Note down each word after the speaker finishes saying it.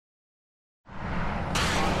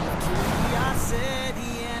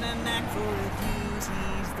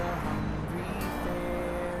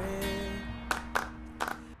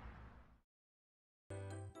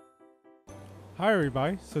Hi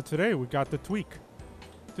everybody, so today we got the tweak.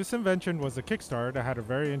 This invention was a Kickstarter that had a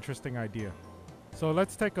very interesting idea. So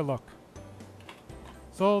let's take a look.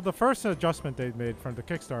 So the first adjustment they made from the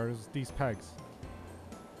Kickstarter is these pegs.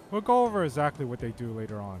 We'll go over exactly what they do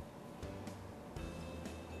later on.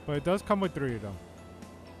 But it does come with 3 of them.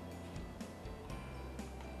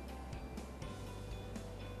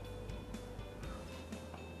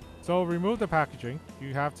 So remove the packaging,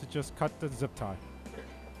 you have to just cut the zip tie.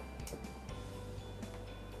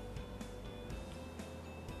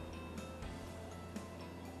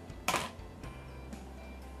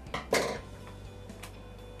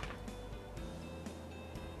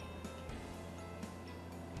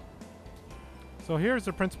 So here's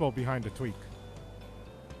the principle behind the tweak.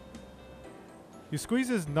 You squeeze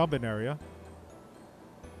this nubbin area,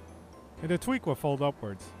 and the tweak will fold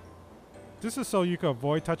upwards. This is so you can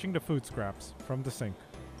avoid touching the food scraps from the sink.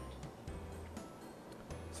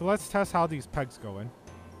 So let's test how these pegs go in.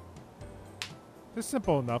 It's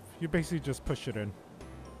simple enough, you basically just push it in.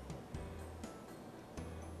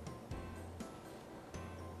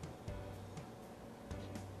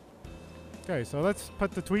 Okay, so let's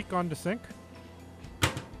put the tweak on the sink.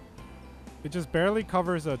 It just barely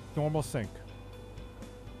covers a normal sink.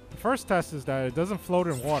 The first test is that it doesn't float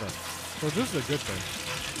in water, so this is a good thing.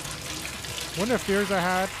 One of the fears I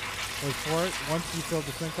had was for it, once you fill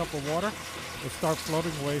the sink up with water, it starts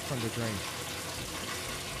floating away from the drain.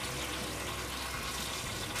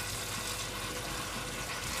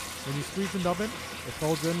 When you squeeze the nubbin, it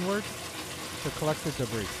folds inward to collect the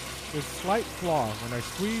debris. There's a slight flaw. When I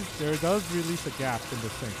squeeze, there does release a gap in the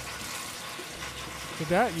sink. So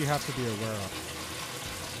that you have to be aware of.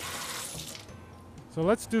 So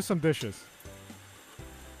let's do some dishes.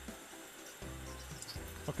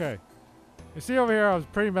 Okay. You see over here, I was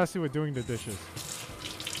pretty messy with doing the dishes.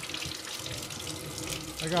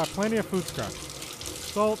 I got plenty of food scraps.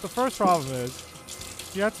 So the first problem is,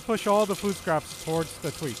 you have to push all the food scraps towards the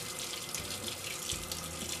tweak.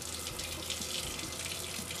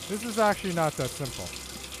 This is actually not that simple.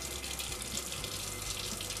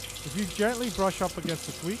 If you gently brush up against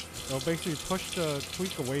the tweak, it'll basically push the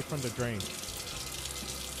tweak away from the drain.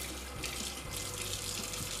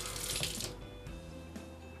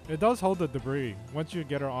 It does hold the debris once you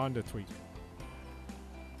get it on the tweak.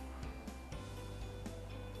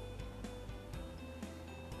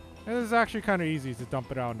 And it's actually kind of easy to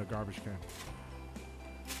dump it out in the garbage can.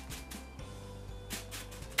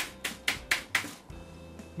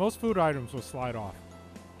 Most food items will slide off.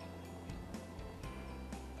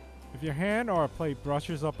 If your hand or a plate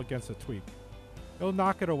brushes up against a tweak, it'll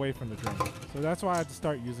knock it away from the drain. So that's why I had to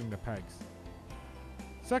start using the pegs.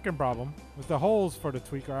 Second problem was the holes for the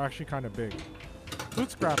tweak are actually kind of big. Food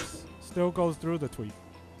scraps still goes through the tweak.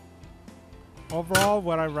 Overall,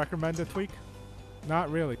 would I recommend the tweak? Not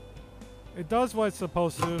really. It does what it's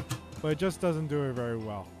supposed to, but it just doesn't do it very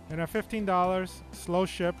well. And at $15, slow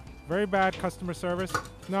ship, very bad customer service,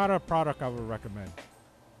 not a product I would recommend.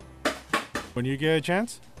 When you get a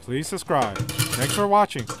chance, please subscribe. Thanks for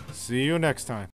watching. See you next time.